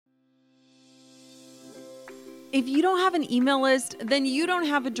If you don't have an email list, then you don't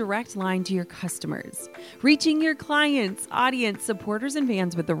have a direct line to your customers. Reaching your clients, audience, supporters, and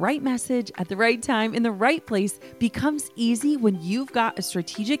fans with the right message at the right time in the right place becomes easy when you've got a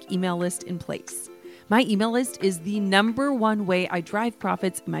strategic email list in place. My email list is the number one way I drive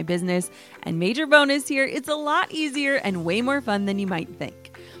profits in my business, and major bonus here, it's a lot easier and way more fun than you might think.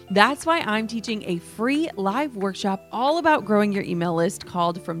 That's why I'm teaching a free live workshop all about growing your email list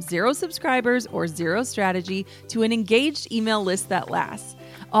called From Zero Subscribers or Zero Strategy to an Engaged Email List That Lasts.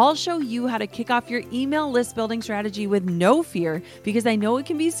 I'll show you how to kick off your email list building strategy with no fear, because I know it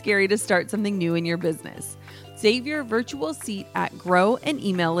can be scary to start something new in your business. Save your virtual seat at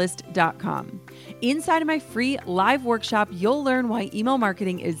growanemaillist.com. Inside of my free live workshop, you'll learn why email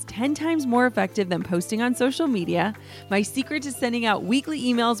marketing is 10 times more effective than posting on social media, my secret to sending out weekly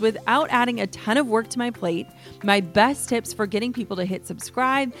emails without adding a ton of work to my plate, my best tips for getting people to hit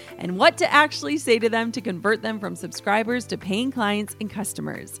subscribe, and what to actually say to them to convert them from subscribers to paying clients and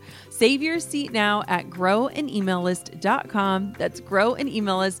customers. Save your seat now at growanemaillist.com. That's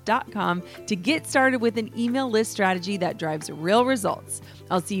growanemaillist.com to get started with an email list strategy that drives real results.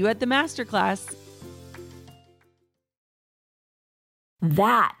 I'll see you at the masterclass.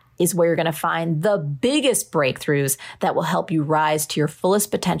 That is where you're going to find the biggest breakthroughs that will help you rise to your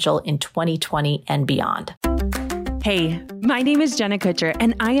fullest potential in 2020 and beyond. Hey, my name is Jenna Kutcher,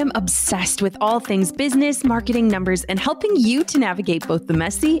 and I am obsessed with all things business, marketing, numbers, and helping you to navigate both the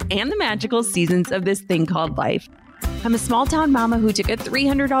messy and the magical seasons of this thing called life. I'm a small town mama who took a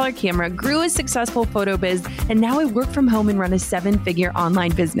 $300 camera, grew a successful photo biz, and now I work from home and run a 7-figure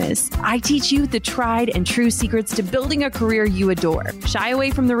online business. I teach you the tried and true secrets to building a career you adore. Shy away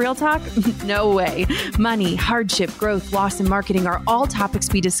from the real talk? No way. Money, hardship, growth, loss, and marketing are all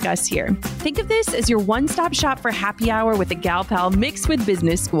topics we discuss here. Think of this as your one-stop shop for happy hour with a gal pal mixed with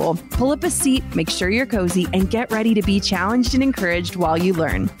business school. Pull up a seat, make sure you're cozy, and get ready to be challenged and encouraged while you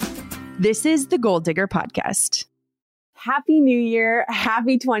learn. This is the Goal Digger Podcast. Happy New Year.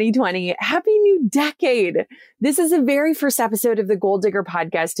 Happy 2020. Happy new decade. This is the very first episode of the Goal Digger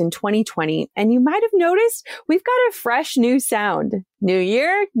Podcast in 2020. And you might have noticed we've got a fresh new sound. New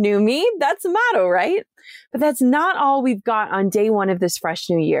year, new me. That's the motto, right? But that's not all we've got on day one of this fresh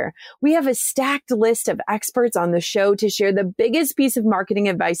new year. We have a stacked list of experts on the show to share the biggest piece of marketing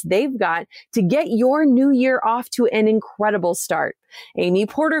advice they've got to get your new year off to an incredible start. Amy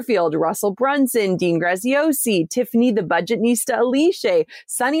Porterfield, Russell Brunson, Dean Graziosi, Tiffany the Budgetnista Alicia,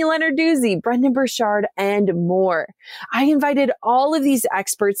 Sunny Lenarduzzi, Brendan Burchard, and more. I invited all of these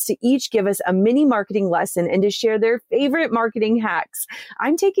experts to each give us a mini marketing lesson and to share their favorite marketing hacks.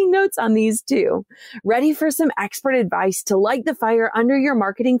 I'm taking notes on these too. Ready for some expert advice to light the fire under your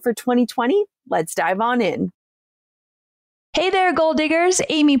marketing for 2020? Let's dive on in. Hey there, Goal Diggers.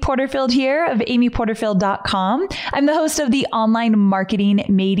 Amy Porterfield here of amyporterfield.com. I'm the host of the Online Marketing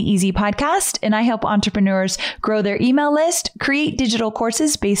Made Easy podcast, and I help entrepreneurs grow their email list, create digital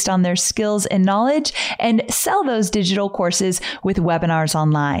courses based on their skills and knowledge, and sell those digital courses with webinars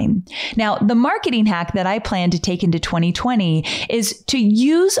online. Now, the marketing hack that I plan to take into 2020 is to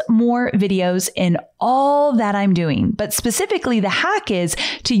use more videos in all that I'm doing. But specifically, the hack is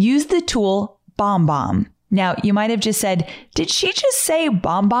to use the tool BombBomb. Now, you might have just said, did she just say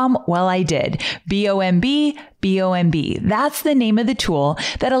BombBomb? Well, I did. BOMB. That's the name of the tool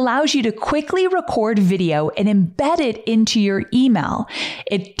that allows you to quickly record video and embed it into your email.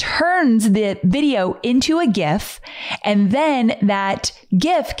 It turns the video into a GIF, and then that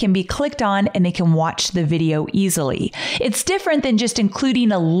GIF can be clicked on and they can watch the video easily. It's different than just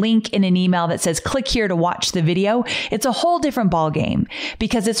including a link in an email that says, click here to watch the video. It's a whole different ballgame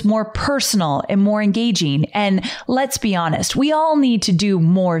because it's more personal and more engaging. And let's be honest, we all need to do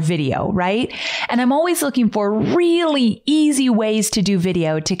more video, right? And I'm always looking for really easy ways to do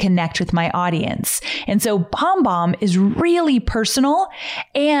video to connect with my audience. And so BombBomb is really personal,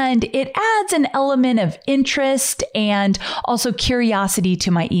 and it adds an element of interest and also curiosity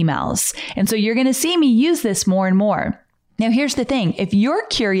to my emails. And so you're going to see me use this more and more. Now, here's the thing. If you're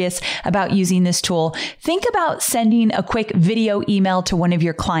curious about using this tool, think about sending a quick video email to one of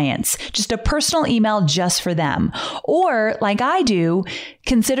your clients, just a personal email just for them. Or like I do,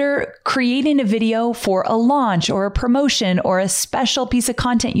 consider creating a video for a launch or a promotion or a special piece of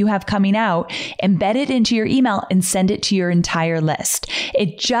content you have coming out, embed it into your email and send it to your entire list.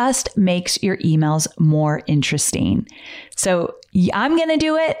 It just makes your emails more interesting. So I'm going to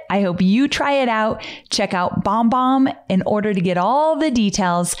do it. I hope you try it out. Check out BombBomb in order to get all the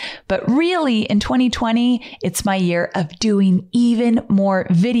details. But really in 2020, it's my year of doing even more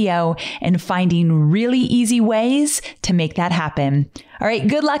video and finding really easy ways to make that happen. All right.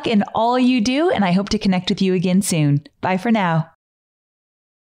 Good luck in all you do. And I hope to connect with you again soon. Bye for now.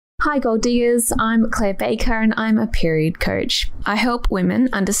 Hi Gold Diggers, I'm Claire Baker and I'm a period coach. I help women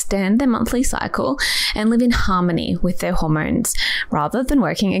understand their monthly cycle and live in harmony with their hormones rather than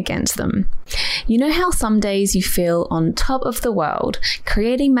working against them. You know how some days you feel on top of the world,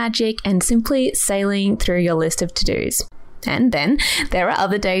 creating magic and simply sailing through your list of to-dos. And then there are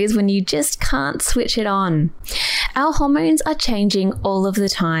other days when you just can't switch it on. Our hormones are changing all of the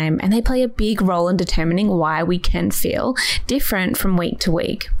time and they play a big role in determining why we can feel different from week to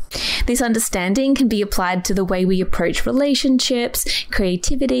week. This understanding can be applied to the way we approach relationships,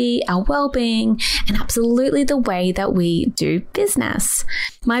 creativity, our well-being, and absolutely the way that we do business.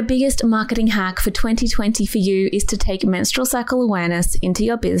 My biggest marketing hack for 2020 for you is to take menstrual cycle awareness into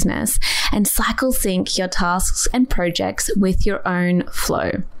your business and cycle sync your tasks and projects with your own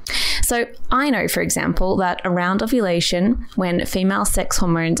flow. So I know, for example, that around ovulation, when female sex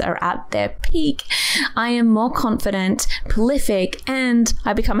hormones are at their peak, I am more confident, prolific, and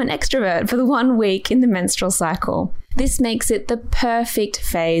I become an extrovert for the 1 week in the menstrual cycle. This makes it the perfect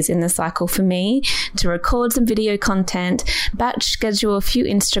phase in the cycle for me to record some video content, batch schedule a few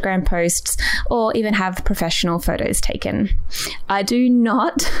Instagram posts, or even have professional photos taken. I do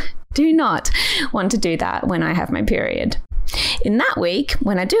not want to do that when I have my period. In that week,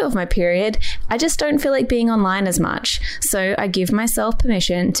 when I do have my period, I just don't feel like being online as much, so I give myself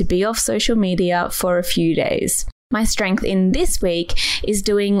permission to be off social media for a few days. My strength in this week is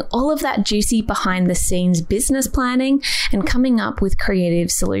doing all of that juicy behind the scenes business planning and coming up with creative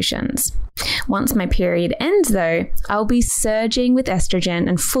solutions. Once my period ends though, I'll be surging with estrogen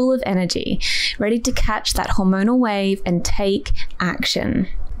and full of energy, ready to catch that hormonal wave and take action.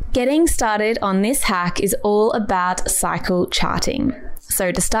 Getting started on this hack is all about cycle charting.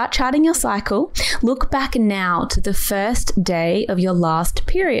 So to start charting your cycle, look back now to the first day of your last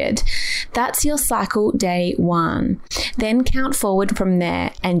period. That's your cycle day 1. Then count forward from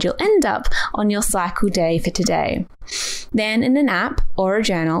there and you'll end up on your cycle day for today. Then in an app or a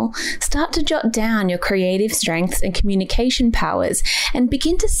journal, start to jot down your creative strengths and communication powers and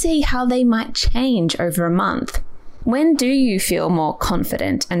begin to see how they might change over a month. When do you feel more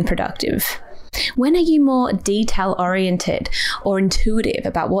confident and productive? When are you more detail-oriented or intuitive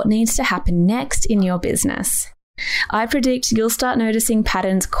about what needs to happen next in your business? I predict you'll start noticing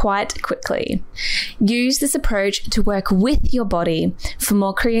patterns quite quickly. Use this approach to work with your body for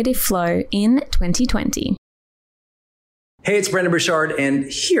more creative flow in 2020. Hey, it's Brendon Burchard, and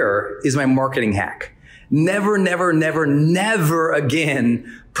here is my marketing hack. Never, never, never, never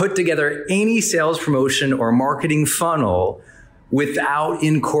again put together any sales promotion or marketing funnel without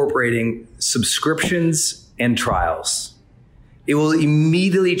incorporating subscriptions and trials. It will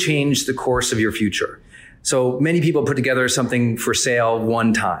immediately change the course of your future. So many people put together something for sale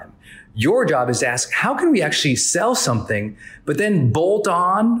one time. Your job is to ask, how can we actually sell something, but then bolt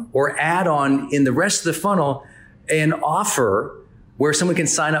on or add on in the rest of the funnel an offer where someone can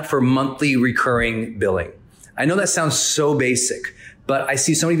sign up for monthly recurring billing. I know that sounds so basic, but I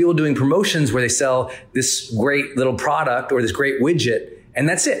see so many people doing promotions where they sell this great little product or this great widget, and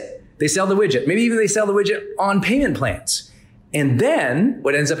that's it. They sell the widget. Maybe even they sell the widget on payment plans. And then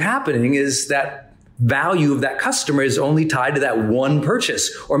what ends up happening is that value of that customer is only tied to that one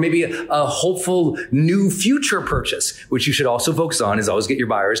purchase, or maybe a hopeful new future purchase, which you should also focus on is always get your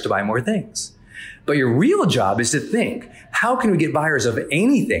buyers to buy more things. But your real job is to think, how can we get buyers of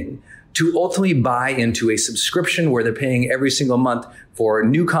anything to ultimately buy into a subscription where they're paying every single month for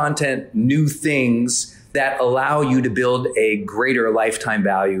new content, new things that allow you to build a greater lifetime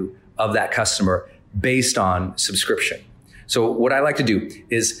value of that customer based on subscription. So what I like to do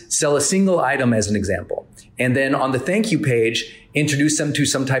is sell a single item as an example, and then on the thank you page, introduce them to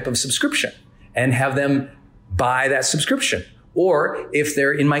some type of subscription and have them buy that subscription. Or if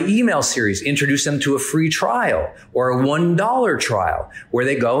they're in my email series, introduce them to a free trial or a $1 trial where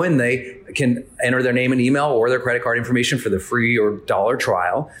they go and they can enter their name and email or their credit card information for the free or $1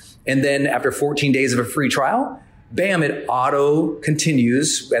 trial. And then after 14 days of a free trial, bam, it auto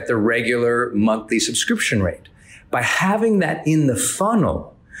continues at the regular monthly subscription rate. By having that in the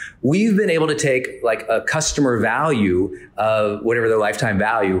funnel, we've been able to take like a customer value of whatever their lifetime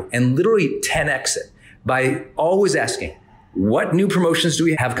value and literally 10x it by always asking, what new promotions do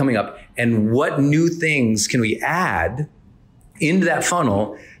we have coming up and what new things can we add into that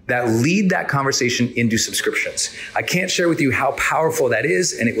funnel that lead that conversation into subscriptions. I can't share with you how powerful that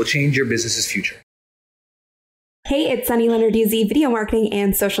is, and it will change your business's future. Hey, it's Sunny Lenarduzzi, video marketing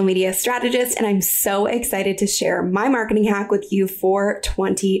and social media strategist, and I'm so excited to share my marketing hack with you for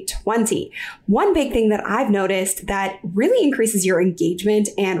 2020. One big thing that I've noticed that really increases your engagement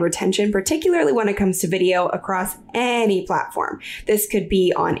and retention, particularly when it comes to video across any platform. This could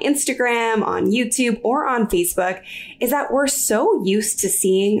be on Instagram, on YouTube, or on Facebook, is that we're so used to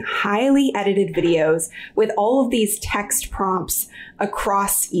seeing highly edited videos with all of these text prompts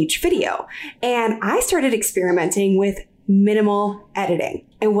across each video. And I started experimenting with minimal editing.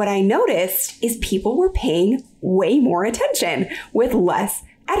 And what I noticed is people were paying way more attention with less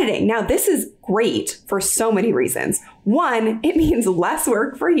editing. Now, this is great for so many reasons. One, it means less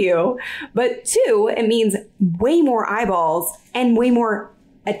work for you. But two, it means way more eyeballs and way more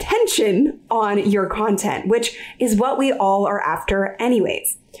attention on your content, which is what we all are after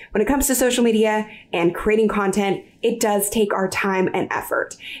anyways. When it comes to social media and creating content, it does take our time and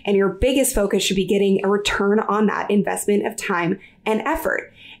effort. And your biggest focus should be getting a return on that investment of time and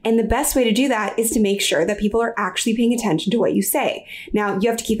effort. And the best way to do that is to make sure that people are actually paying attention to what you say. Now, you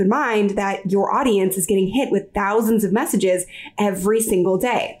have to keep in mind that your audience is getting hit with thousands of messages every single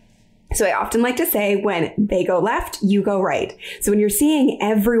day. So I often like to say, when they go left, you go right. So when you're seeing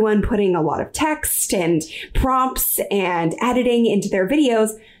everyone putting a lot of text and prompts and editing into their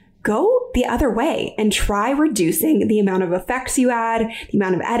videos, go the other way and try reducing the amount of effects you add, the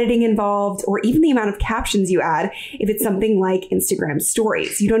amount of editing involved, or even the amount of captions you add. If it's something like Instagram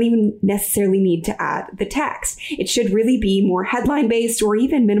stories, you don't even necessarily need to add the text. It should really be more headline based or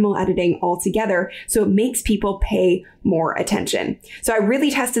even minimal editing altogether. So it makes people pay more attention. So I really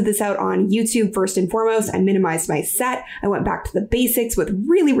tested this out on YouTube first and foremost. I minimized my set. I went back to the basics with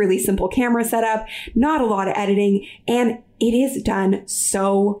really, really simple camera setup, not a lot of editing, and it is done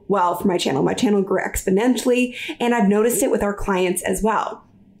so well for my channel. My channel grew exponentially, and I've noticed it with our clients as well.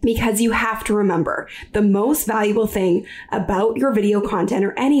 Because you have to remember, the most valuable thing about your video content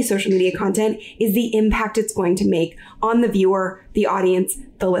or any social media content is the impact it's going to make on the viewer, the audience,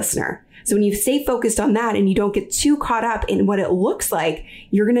 the listener. So when you stay focused on that and you don't get too caught up in what it looks like,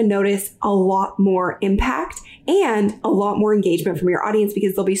 you're going to notice a lot more impact and a lot more engagement from your audience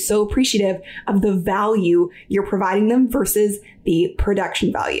because they'll be so appreciative of the value you're providing them versus the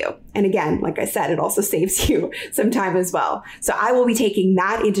production value. And again, like I said, it also saves you some time as well. So I will be taking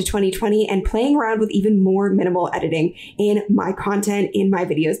that into 2020 and playing around with even more minimal editing in my content, in my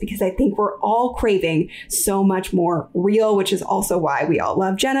videos, because I think we're all craving so much more real, which is also why we all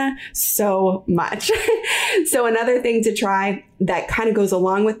love Jenna so much. So another thing to try that kind of goes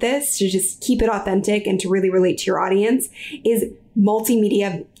along with this to just keep it authentic and to really relate to your audience is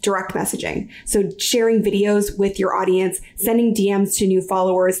multimedia direct messaging. So sharing videos with your audience, sending DMs to new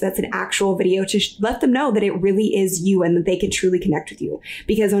followers that's an actual video to let them know that it really is you and that they can truly connect with you.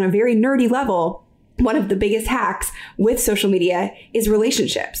 Because on a very nerdy level, one of the biggest hacks with social media is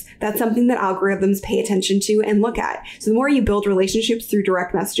relationships. That's something that algorithms pay attention to and look at. So the more you build relationships through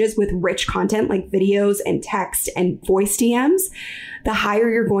direct messages with rich content like videos and text and voice DMs, the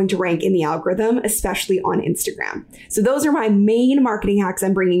higher you're going to rank in the algorithm, especially on Instagram. So those are my main marketing hacks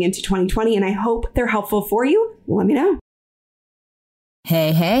I'm bringing into 2020, and I hope they're helpful for you. Let me know.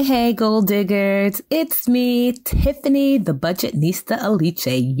 Hey, gold diggers. It's me, Tiffany, the Budgetnista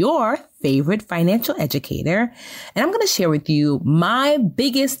Aliche, your favorite financial educator. And I'm going to share with you my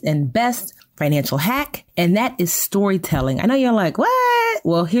biggest and best financial hack, and that is storytelling. I know you're like, what?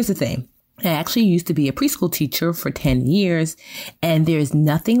 Well, here's the thing. I actually used to be a preschool teacher for 10 years, and there's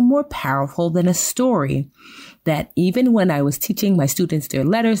nothing more powerful than a story that even when I was teaching my students their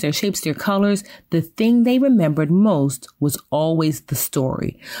letters, their shapes, their colors, the thing they remembered most was always the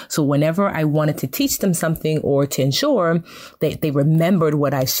story. So whenever I wanted to teach them something or to ensure that they remembered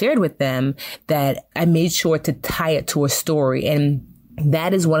what I shared with them, that I made sure to tie it to a story. And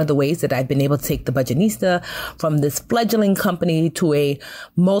that is one of the ways that I've been able to take the Budgetnista from this fledgling company to a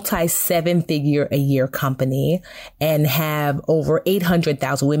multi-7-figure-a-year company and have over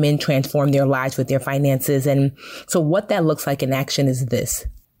 800,000 women transform their lives with their finances. And so what that looks like in action is this.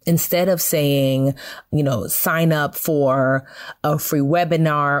 Instead of saying, sign up for a free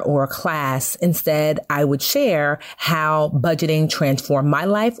webinar or a class, instead, I would share how budgeting transformed my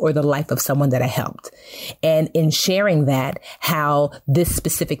life or the life of someone that I helped. And in sharing that, how this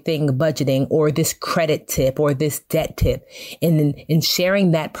specific thing, budgeting or this credit tip or this debt tip, and in sharing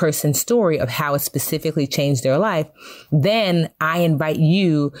that person's story of how it specifically changed their life, then I invite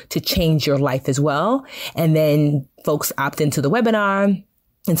you to change your life as well. And then folks opt into the webinar.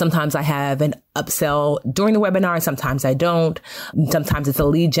 And sometimes I have an upsell during the webinar, and sometimes I don't. Sometimes it's a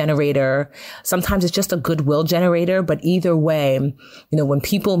lead generator. Sometimes it's just a goodwill generator. But either way, when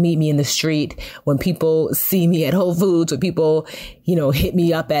people meet me in the street, when people see me at Whole Foods, when people, hit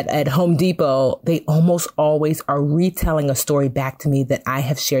me up at Home Depot, they almost always are retelling a story back to me that I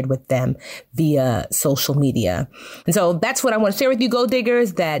have shared with them via social media. And so that's what I want to share with you, Goal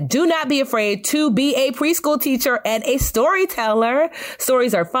Diggers, that do not be afraid to be a preschool teacher and a storyteller.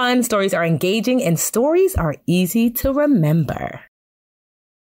 Stories are fun, stories are engaging, and stories are easy to remember.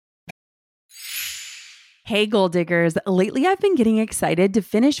 Hey, Goal Diggers. Lately, I've been getting excited to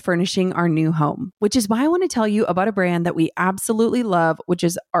finish furnishing our new home, which is why I want to tell you about a brand that we absolutely love, which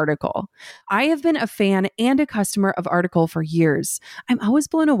is Article. I have been a fan and a customer of Article for years. I'm always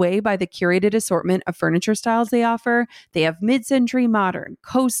blown away by the curated assortment of furniture styles they offer. They have mid-century modern,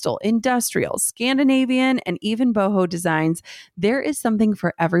 coastal, industrial, Scandinavian, and even boho designs. There is something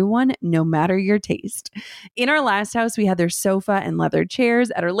for everyone, no matter your taste. In our last house, we had their sofa and leather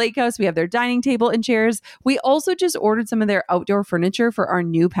chairs. At our lake house, we have their dining table and chairs. We also just ordered some of their outdoor furniture for our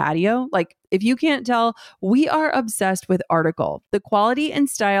new patio. If you can't tell, we are obsessed with Article. The quality and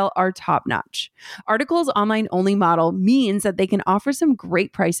style are top notch. Article's online only model means that they can offer some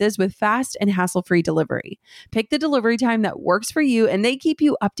great prices with fast and hassle-free delivery. Pick the delivery time that works for you, and they keep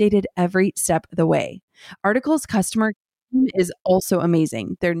you updated every step of the way. Article's customer is also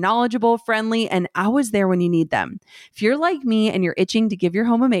amazing. They're knowledgeable, friendly, and always there when you need them. If you're like me and you're itching to give your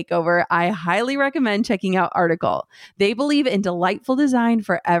home a makeover, I highly recommend checking out Article. They believe in delightful design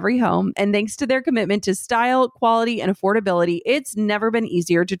for every home, and thanks to their commitment to style, quality, and affordability, it's never been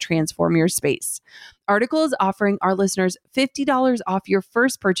easier to transform your space. Article is offering our listeners $50 off your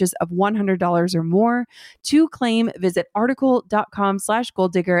first purchase of $100 or more. To claim, visit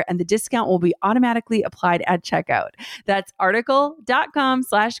article.com/goaldigger, and the discount will be automatically applied at checkout. That's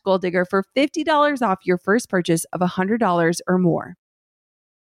article.com/goaldigger for $50 off your first purchase of $100 or more.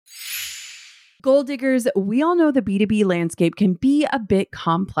 Goal Diggers, we all know the B2B landscape can be a bit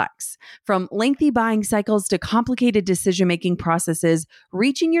complex. From lengthy buying cycles to complicated decision-making processes,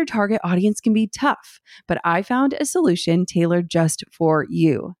 reaching your target audience can be tough. But I found a solution tailored just for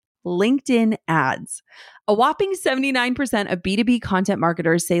you: LinkedIn ads. A whopping 79% of B2B content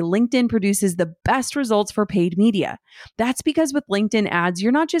marketers say LinkedIn produces the best results for paid media. That's because with LinkedIn ads,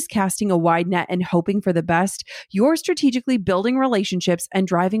 you're not just casting a wide net and hoping for the best, you're strategically building relationships and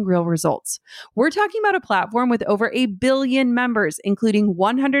driving real results. We're talking about a platform with over 1 billion members, including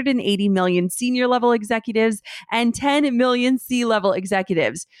 180 million senior level executives and 10 million C-level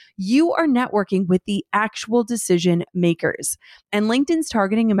executives. You are networking with the actual decision makers. And LinkedIn's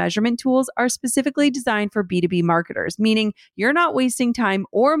targeting and measurement tools are specifically designed for B2B marketers, meaning you're not wasting time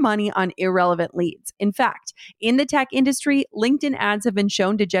or money on irrelevant leads. In fact, in the tech industry, LinkedIn ads have been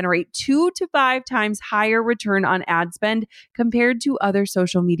shown to generate 2 to 5 times higher return on ad spend compared to other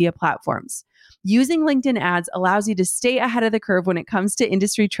social media platforms. Using LinkedIn ads allows you to stay ahead of the curve when it comes to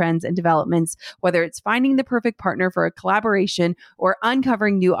industry trends and developments, whether it's finding the perfect partner for a collaboration or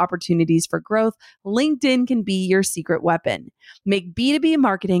uncovering new opportunities for growth. LinkedIn can be your secret weapon. Make B2B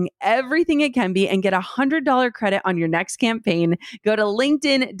marketing everything it can be and get $100 credit on your next campaign. Go to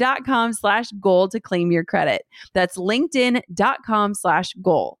linkedin.com/goal to claim your credit. That's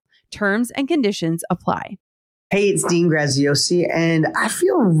linkedin.com/goal. Terms and conditions apply. Hey, it's Dean Graziosi, and I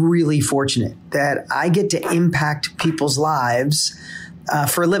feel really fortunate that I get to impact people's lives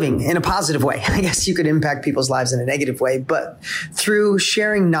for a living in a positive way. I guess you could impact people's lives in a negative way, but through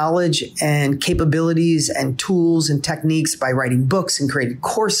sharing knowledge and capabilities and tools and techniques by writing books and creating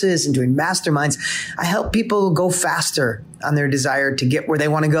courses and doing masterminds, I help people go faster on their desire to get where they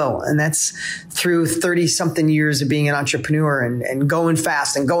want to go. And that's through 30 something years of being an entrepreneur and going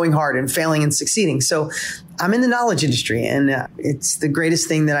fast and going hard and failing and succeeding. So I'm in the knowledge industry, and it's the greatest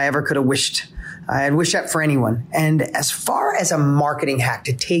thing that I ever could have wished. I'd wish that for anyone. And as far as a marketing hack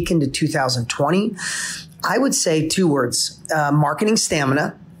to take into 2020, I would say 2 words: marketing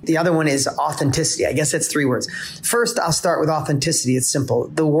stamina. The other one is authenticity. I guess that's 3 words. First, I'll start with authenticity. It's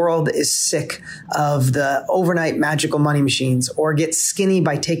simple. The world is sick of the overnight magical money machines, or get skinny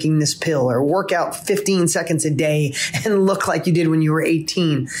by taking this pill, or work out 15 seconds a day and look like you did when you were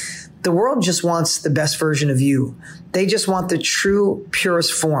 18. The world just wants the best version of you. They just want the true,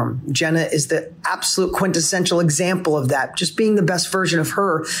 purest form. Jenna is the absolute quintessential example of that, just being the best version of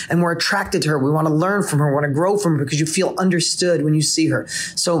her. And we're attracted to her. We want to learn from her, we want to grow from her because you feel understood when you see her.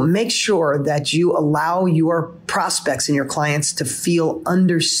 So make sure that you allow your prospects and your clients to feel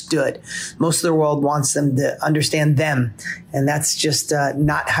understood. Most of the world wants them to understand them. And that's just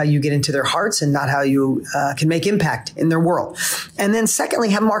not how you get into their hearts and not how you can make impact in their world. And then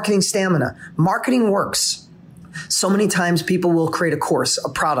secondly, have marketing stamina. Marketing works. So many times people will create a course, a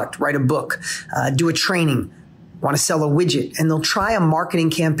product, write a book, do a training, want to sell a widget, and they'll try a marketing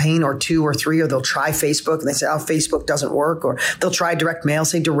campaign or 2 or 3, or they'll try Facebook and they say, oh, Facebook doesn't work, or they'll try direct mail,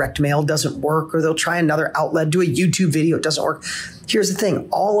 say direct mail doesn't work, or they'll try another outlet, do a YouTube video, it doesn't work. Here's the thing.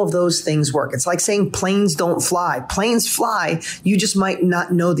 All of those things work. It's like saying planes don't fly. Planes fly. You just might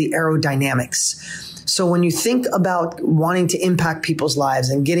not know the aerodynamics. So when you think about wanting to impact people's lives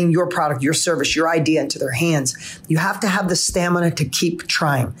and getting your product, your service, your idea into their hands, you have to have the stamina to keep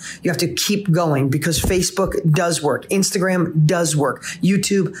trying. You have to keep going because Facebook does work. Instagram does work.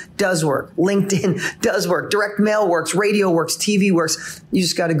 YouTube does work. LinkedIn does work. Direct mail works. Radio works. TV works. You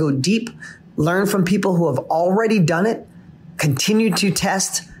just got to go deep, learn from people who have already done it, continue to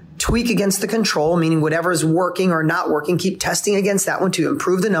test, tweak against the control, meaning whatever is working or not working, keep testing against that one to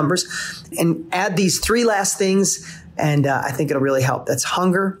improve the numbers, and add these 3 last things. And I think it'll really help. That's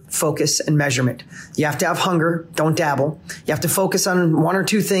hunger, focus, and measurement. You have to have hunger. Don't dabble. You have to focus on 1 or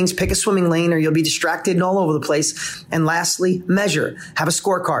 2 things. Pick a swimming lane or you'll be distracted and all over the place. And lastly, measure. Have a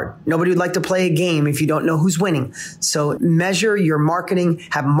scorecard. Nobody would like to play a game if you don't know who's winning. So measure your marketing,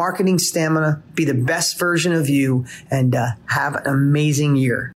 have marketing stamina, be the best version of you, and have an amazing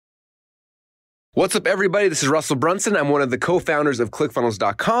year. What's up, everybody? This is Russell Brunson. I'm one of the co-founders of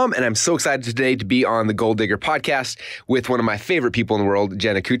ClickFunnels.com, and I'm so excited today to be on the Goal Digger podcast with one of my favorite people in the world,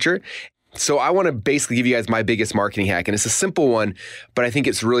 Jenna Kutcher. So I want to basically give you guys my biggest marketing hack, and it's a simple one, but I think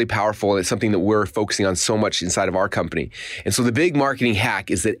it's really powerful, and it's something that we're focusing on so much inside of our company. And so the big marketing hack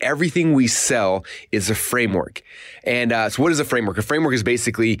is that everything we sell is a framework. And so what is a framework? A framework is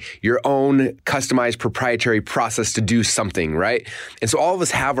basically your own customized proprietary process to do something, right? And so all of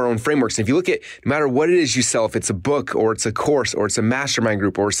us have our own frameworks. And if you look at no matter what it is you sell, if it's a book or it's a course or it's a mastermind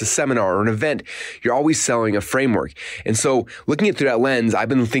group or it's a seminar or an event, you're always selling a framework. And so looking at through that lens, I've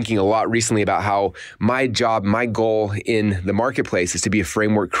been thinking a lot recently about how my job, my goal in the marketplace is to be a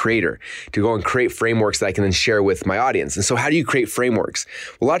framework creator, to go and create frameworks that I can then share with my audience. And so how do you create frameworks?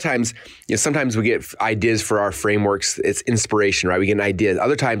 Well, a lot of times, sometimes we get ideas for our frameworks. It's inspiration, right? We get an idea.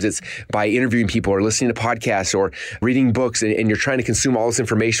 Other times it's by interviewing people or listening to podcasts or reading books, and you're trying to consume all this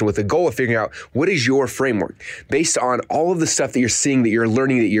information with the goal of figuring out what is your framework based on all of the stuff that you're seeing, that you're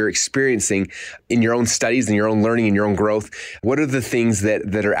learning, that you're experiencing in your own studies and your own learning and your own growth. What are the things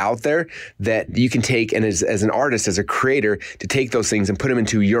that are out there that you can take, and as an artist, as a creator, to take those things and put them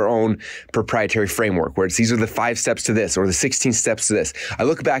into your own proprietary framework, where it's these are the 5 steps to this or the 16 steps to this. I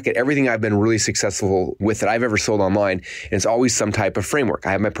look back at everything I've been really successful with that I've ever sold online, and it's always some type of framework.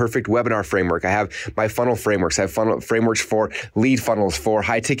 I have my perfect webinar framework. I have my funnel frameworks. I have funnel frameworks for lead funnels, for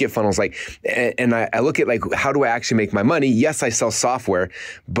high ticket funnels. And I look at how do I actually make my money? Yes, I sell software,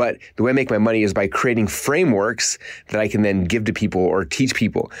 but the way I make my money is by creating frameworks that I can then give to people or teach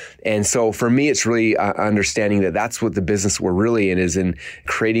people. And so for me, it's really understanding that that's what the business we're really in is, in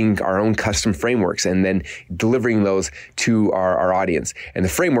creating our own custom frameworks and then delivering those to our audience. And the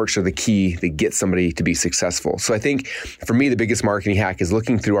frameworks are the key that get somebody to be successful. So I think for me, the biggest marketing hack is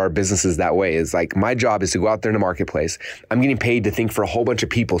looking through our businesses that way. Is like, my job is to go out there in the marketplace. I'm getting paid to think for a whole bunch of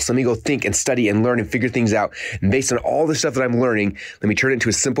people. So let me go think and study and learn and figure things out. And based on all the stuff that I'm learning, let me turn it into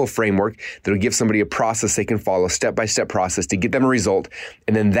a simple framework that'll give somebody a process they can follow, a step-by-step process to get them a result.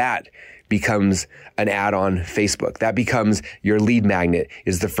 And then that becomes an ad on Facebook. That becomes your lead magnet,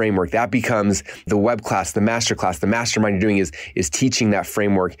 is the framework. That becomes the web class, the master class, the mastermind you're doing is teaching that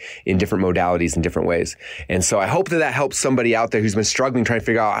framework in different modalities in different ways. And so I hope that helps somebody out there who's been struggling, trying to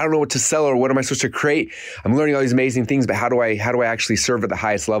figure out, I don't know what to sell or what am I supposed to create? I'm learning all these amazing things, but how do I actually serve at the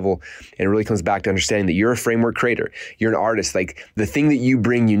highest level? And it really comes back to understanding that you're a framework creator. You're an artist. Like, the thing that you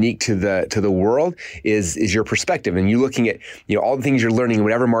bring unique to the world is your perspective. And you looking at, all the things you're learning in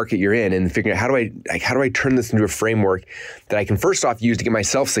whatever market you're in, and figuring out how do I turn this into a framework that I can first off use to get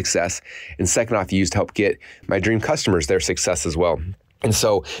myself success, and second off use to help get my dream customers their success as well. And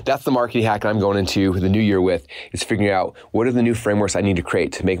so that's the marketing hack I'm going into the new year with, is figuring out what are the new frameworks I need to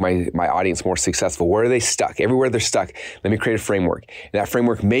create to make my audience more successful. Where are they stuck? Everywhere they're stuck, let me create a framework. And that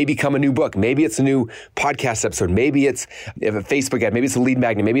framework may become a new book. Maybe it's a new podcast episode. Maybe it's a Facebook ad. Maybe it's a lead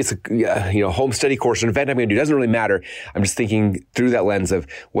magnet. Maybe it's a home study course, an event I'm going to do. It doesn't really matter. I'm just thinking through that lens of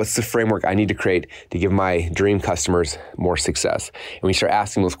what's the framework I need to create to give my dream customers more success. And when you start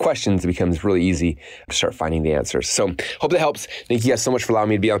asking those questions, it becomes really easy to start finding the answers. So hope that helps. Thank you guys so much for allowing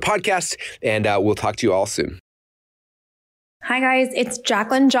me to be on the podcast, and we'll talk to you all soon. Hi guys, it's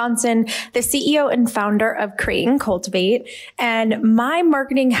Jacqueline Johnson, the CEO and founder of Create and Cultivate. And my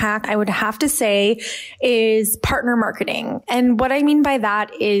marketing hack, I would have to say, is partner marketing. And what I mean by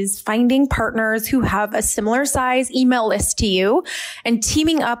that is finding partners who have a similar size email list to you and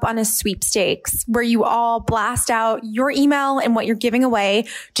teaming up on a sweepstakes where you all blast out your email and what you're giving away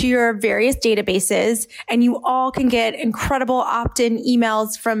to your various databases. And you all can get incredible opt-in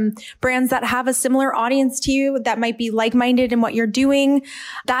emails from brands that have a similar audience to you that might be like-minded in what you're doing.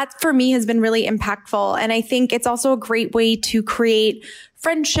 That for me has been really impactful. And I think it's also a great way to create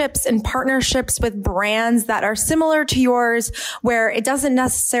friendships and partnerships with brands that are similar to yours, where it doesn't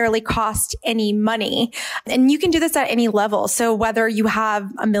necessarily cost any money. And you can do this at any level. So whether you have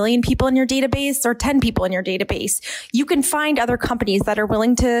 1 million people in your database or 10 people in your database, you can find other companies that are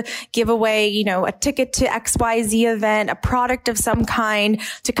willing to give away, a ticket to XYZ event, a product of some kind,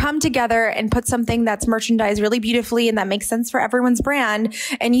 to come together and put something that's merchandised really beautifully and that makes sense for everyone's brand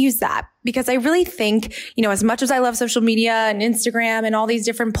and use that. Because I really think, as much as I love social media and Instagram and all these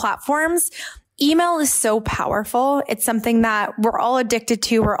different platforms, email is so powerful. It's something that we're all addicted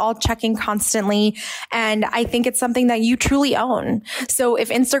to. We're all checking constantly. And I think it's something that you truly own. So if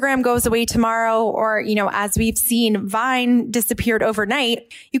Instagram goes away tomorrow, or, as we've seen, Vine disappeared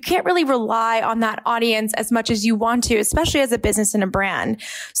overnight, you can't really rely on that audience as much as you want to, especially as a business and a brand.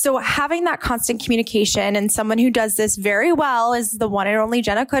 So having that constant communication, and someone who does this very well is the one and only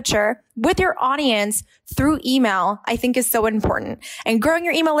Jenna Kutcher, with your audience through email, I think is so important. And growing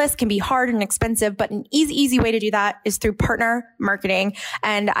your email list can be hard and expensive, but an easy way to do that is through partner marketing.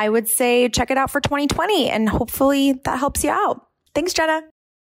 And I would say check it out for 2020, and hopefully that helps you out. Thanks, Jenna.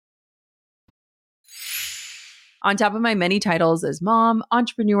 On top of my many titles as mom,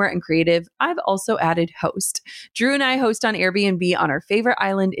 entrepreneur, and creative, I've also added host. Drew and I host on Airbnb on our favorite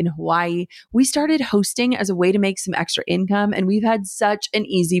island in Hawaii. We started hosting as a way to make some extra income, and we've had such an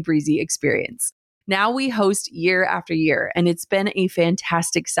easy breezy experience. Now we host year after year, and it's been a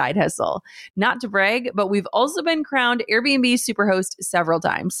fantastic side hustle. Not to brag, but we've also been crowned Airbnb Superhost several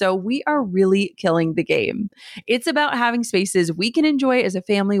times, so we are really killing the game. It's about having spaces we can enjoy as a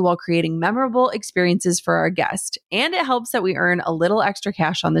family while creating memorable experiences for our guests, and it helps that we earn a little extra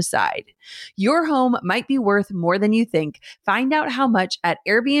cash on the side. Your home might be worth more than you think. Find out how much at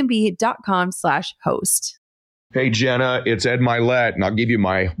airbnb.com/host. Hey, Jenna, it's Ed Milet, and I'll give you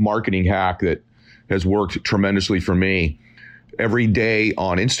my marketing hack that has worked tremendously for me. Every day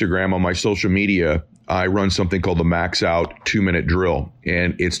on Instagram, on my social media, I run something called the Max Out 2-minute drill.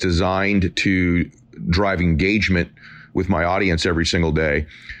 And it's designed to drive engagement with my audience every single day.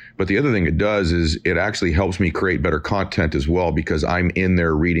 But the other thing it does is it actually helps me create better content as well, because I'm in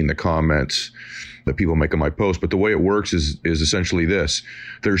there reading the comments that people make on my post. But the way it works is essentially this.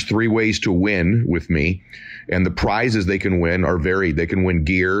 There's 3 ways to win with me, and the prizes they can win are varied. They can win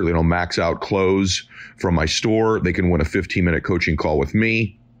gear, max out clothes from my store. They can win a 15-minute coaching call with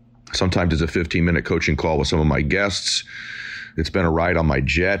me. Sometimes it's a 15-minute coaching call with some of my guests. It's been a ride on my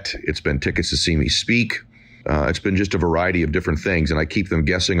jet. It's been tickets to see me speak. It's been just a variety of different things, and I keep them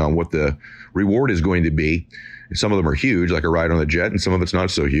guessing on what the reward is going to be. Some of them are huge, like a ride on the jet, and some of it's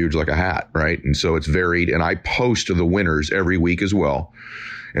not so huge, like a hat, right? And so it's varied, and I post to the winners every week as well.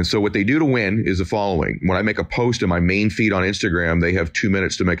 And so what they do to win is the following. When I make a post in my main feed on Instagram, they have 2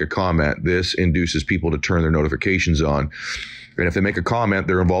 minutes to make a comment. This induces people to turn their notifications on. And if they make a comment,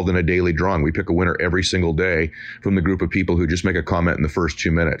 they're involved in a daily drawing. We pick a winner every single day from the group of people who just make a comment in the first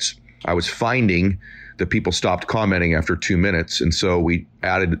 2 minutes. I was finding that people stopped commenting after 2 minutes. And so we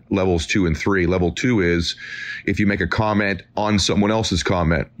added levels 2 and 3. Level 2 is if you make a comment on someone else's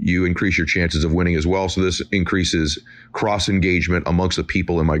comment, you increase your chances of winning as well. So this increases cross engagement amongst the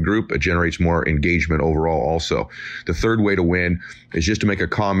people in my group. It generates more engagement overall also. The third way to win is just to make a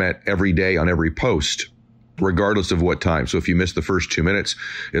comment every day on every post, regardless of what time. So if you miss the first 2 minutes,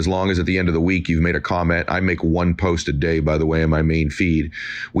 as long as at the end of the week you've made a comment. I make 1 post a day, by the way, in my main feed.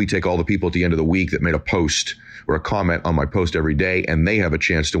 We take all the people at the end of the week that made a post or a comment on my post every day, and they have a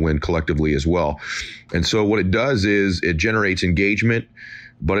chance to win collectively as well. And so what it does is it generates engagement.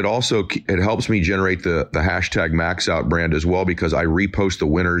 But it helps me generate the hashtag Max Out brand as well, because I repost the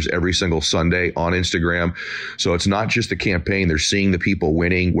winners every single Sunday on Instagram. So it's not just a campaign. They're seeing the people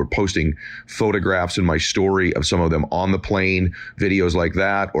winning. We're posting photographs in my story of some of them on the plane, videos like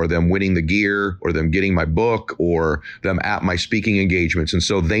that, or them winning the gear, or them getting my book, or them at my speaking engagements. And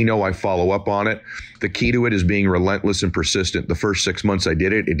so they know I follow up on it. The key to it is being relentless and persistent. The first 6 months I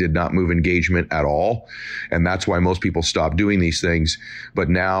did it, it did not move engagement at all. And that's why most people stop doing these things. But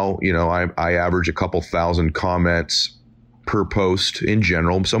now, I average a couple thousand comments per post in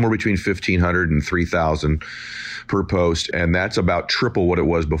general, somewhere between 1,500 and 3,000 per post. And that's about triple what it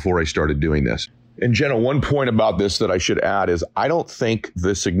was before I started doing this. And Jenna, one point about this that I should add is I don't think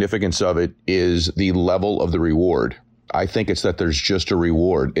the significance of it is the level of the reward. I think it's that there's just a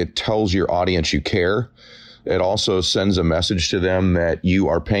reward. It tells your audience you care. It also sends a message to them that you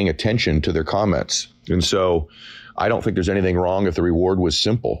are paying attention to their comments. And so I don't think there's anything wrong if the reward was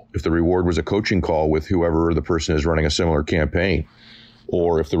simple, if the reward was a coaching call with whoever the person is running a similar campaign,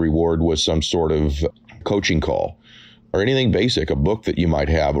 or if the reward was some sort of coaching call, or anything basic, a book that you might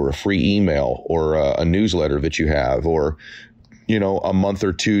have, or a free email, or a newsletter that you have, or, a month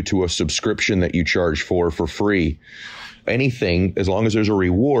or two to a subscription that you charge for free. Anything, as long as there's a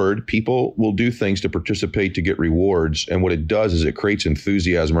reward, people will do things to participate to get rewards. And what it does is it creates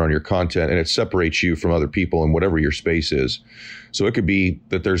enthusiasm around your content, and it separates you from other people in whatever your space is. So it could be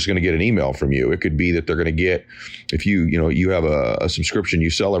that they're just going to get an email from you. It could be that they're going to get, if you have a subscription you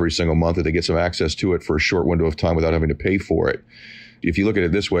sell every single month, that they get some access to it for a short window of time without having to pay for it. If you look at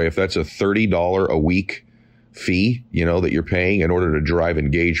it this way, if that's a $30 a week fee, that you're paying in order to drive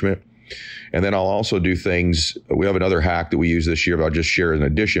engagement. And then I'll also do things. We have another hack that we use this year, but I'll just share in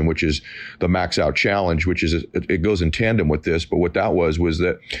addition, which is the Max Out Challenge, which is, it goes in tandem with this. But what that was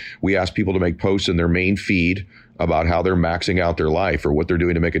that we asked people to make posts in their main feed about how they're maxing out their life or what they're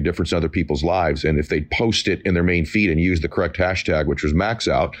doing to make a difference in other people's lives. And if they post it in their main feed and use the correct hashtag, which was Max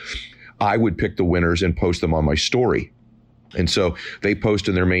Out, I would pick the winners and post them on my story. And so they post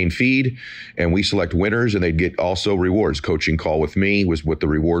in their main feed and we select winners, and they'd get also rewards. Coaching call with me was what the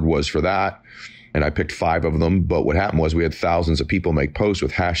reward was for that. And I picked 5 of them. But what happened was we had thousands of people make posts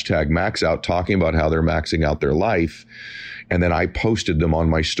with hashtag Max Out talking about how they're maxing out their life. And then I posted them on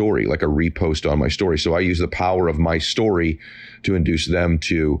my story, like a repost on my story. So I use the power of my story to induce them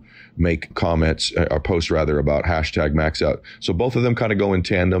to make comments or posts rather about hashtag Max Out. So both of them kind of go in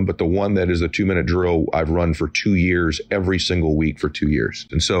tandem, but the one that is a 2-minute drill I've run for 2 years, every single week for 2 years.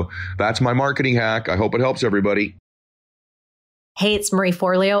 And so that's my marketing hack. I hope it helps everybody. Hey, it's Marie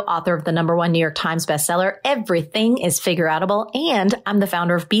Forleo, author of the #1 New York Times bestseller, Everything is Figureoutable, and I'm the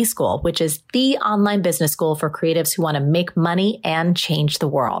founder of B School, which is the online business school for creatives who want to make money and change the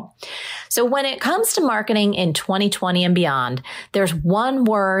world. So when it comes to marketing in 2020 and beyond, there's one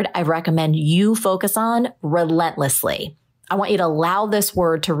word I recommend you focus on relentlessly. I want you to allow this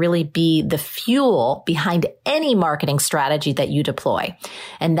word to really be the fuel behind any marketing strategy that you deploy.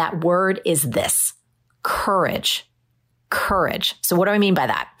 And that word is this: courage. Courage. So what do I mean by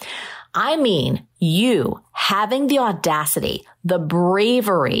that? I mean you having the audacity, the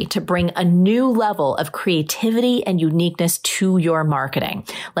bravery to bring a new level of creativity and uniqueness to your marketing.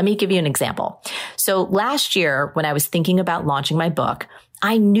 Let me give you an example. So last year, when I was thinking about launching my book,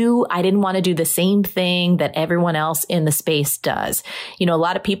 I knew I didn't want to do the same thing that everyone else in the space does. A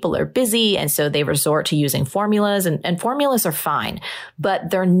lot of people are busy, and so they resort to using formulas, and formulas are fine, but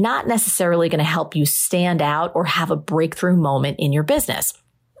they're not necessarily going to help you stand out or have a breakthrough moment in your business.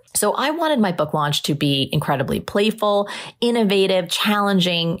 So I wanted my book launch to be incredibly playful, innovative,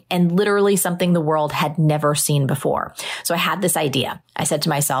 challenging, and literally something the world had never seen before. So I had this idea. I said to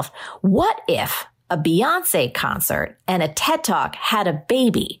myself, what if a Beyonce concert and a TED Talk had a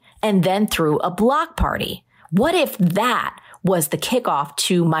baby and then threw a block party? What if that was the kickoff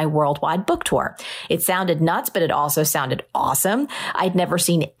to my worldwide book tour? It sounded nuts, but it also sounded awesome. I'd never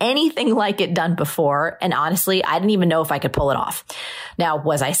seen anything like it done before. And honestly, I didn't even know if I could pull it off. Now,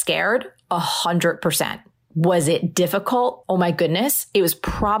 was I scared? 100%. Was it difficult? Oh my goodness. It was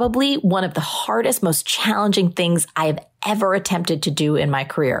probably one of the hardest, most challenging things I have ever attempted to do in my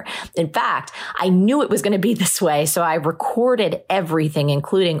career. In fact, I knew it was going to be this way, so I recorded everything,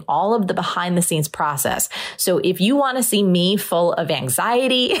 including all of the behind the scenes process. So if you want to see me full of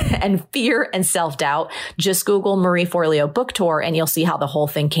anxiety and fear and self-doubt, just Google Marie Forleo book tour and you'll see how the whole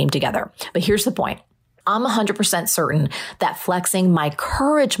thing came together. But here's the point. I'm 100% certain that flexing my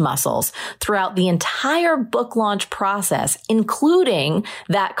courage muscles throughout the entire book launch process, including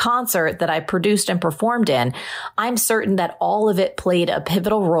that concert that I produced and performed in, I'm certain that all of it played a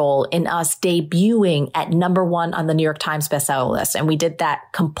pivotal role in us debuting at #1 on the New York Times bestseller list. And we did that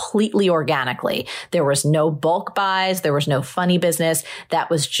completely organically. There was no bulk buys. There was no funny business. That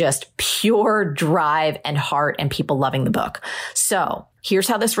was just pure drive and heart and people loving the book. So here's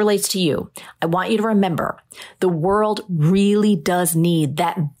how this relates to you. I want you to remember the world really does need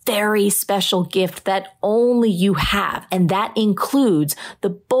that very special gift that only you have. And that includes the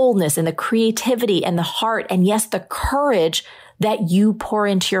boldness and the creativity and the heart and yes, the courage that you pour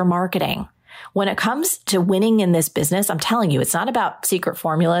into your marketing. When it comes to winning in this business, I'm telling you, it's not about secret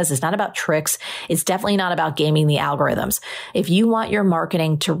formulas. It's not about tricks. It's definitely not about gaming the algorithms. If you want your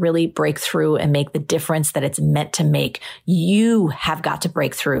marketing to really break through and make the difference that it's meant to make, you have got to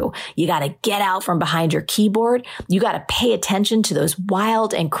break through. You got to get out from behind your keyboard. You got to pay attention to those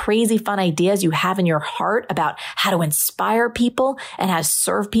wild and crazy fun ideas you have in your heart about how to inspire people and how to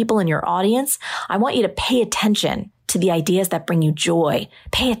serve people in your audience. I want you to pay attention to the ideas that bring you joy.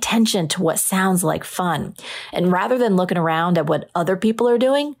 Pay attention to what sounds like fun. And rather than looking around at what other people are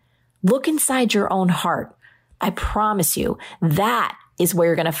doing, look inside your own heart. I promise you that is where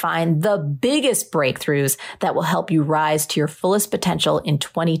you're going to find the biggest breakthroughs that will help you rise to your fullest potential in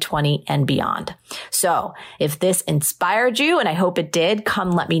 2020 and beyond. So if this inspired you, and I hope it did,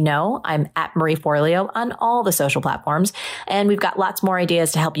 come let me know. I'm at Marie Forleo on all the social platforms. And we've got lots more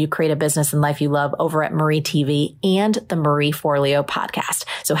ideas to help you create a business and life you love over at Marie TV and the Marie Forleo podcast.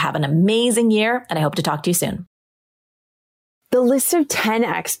 So have an amazing year, and I hope to talk to you soon. The list of 10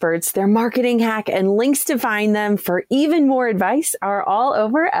 experts, their marketing hack, and links to find them for even more advice are all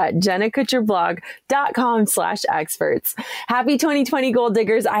over at jennakutcherblog.com/experts. Happy 2020 Goal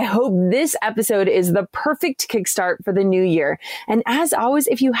Diggers. I hope this episode is the perfect kickstart for the new year. And as always,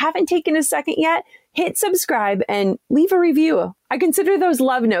 if you haven't taken a second yet, hit subscribe and leave a review. I consider those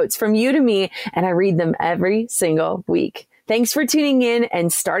love notes from you to me, and I read them every single week. Thanks for tuning in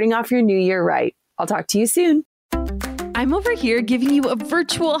and starting off your new year right. I'll talk to you soon. I'm over here giving you a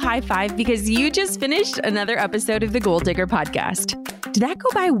virtual high five because you just finished another episode of the Goal Digger podcast. Did that go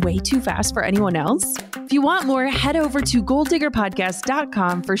by way too fast for anyone else? If you want more, head over to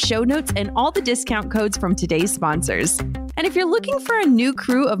goaldiggerpodcast.com for show notes and all the discount codes from today's sponsors. And if you're looking for a new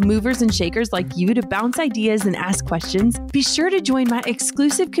crew of movers and shakers like you to bounce ideas and ask questions, be sure to join my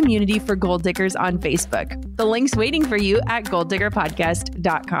exclusive community for Goal Diggers on Facebook. The link's waiting for you at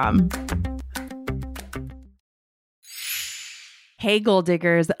goaldiggerpodcast.com. Hey, Goal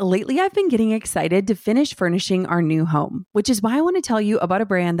Diggers. Lately, I've been getting excited to finish furnishing our new home, which is why I want to tell you about a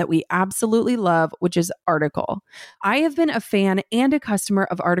brand that we absolutely love, which is Article. I have been a fan and a customer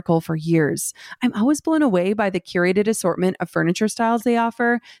of Article for years. I'm always blown away by the curated assortment of furniture styles they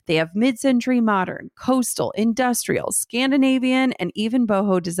offer. They have mid-century modern, coastal, industrial, Scandinavian, and even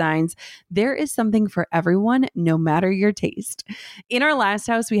boho designs. There is something for everyone, no matter your taste. In our last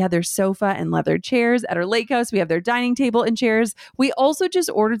house, we had their sofa and leather chairs. At our lake house, we have their dining table and chairs. We also just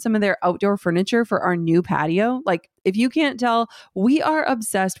ordered some of their outdoor furniture for our new patio. Like, if you can't tell, we are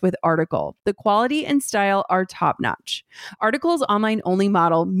obsessed with Article. The quality and style are top-notch. Article's online-only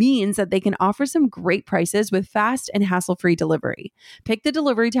model means that they can offer some great prices with fast and hassle-free delivery. Pick the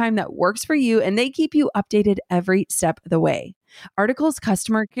delivery time that works for you, and they keep you updated every step of the way. Article's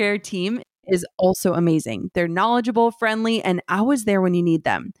customer care team is also amazing. They're knowledgeable, friendly, and always there when you need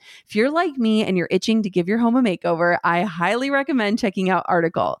them. If you're like me and you're itching to give your home a makeover, I highly recommend checking out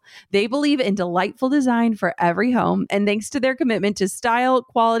Article. They believe in delightful design for every home, and thanks to their commitment to style,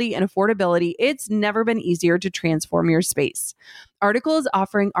 quality, and affordability, it's never been easier to transform your space. Article is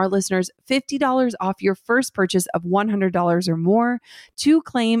offering our listeners $50 off your first purchase of $100 or more. To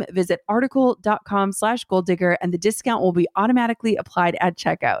claim, visit article.com/goaldigger and the discount will be automatically applied at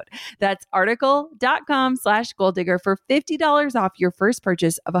checkout. That's article.com/goaldigger for $50 off your first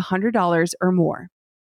purchase of $100 or more.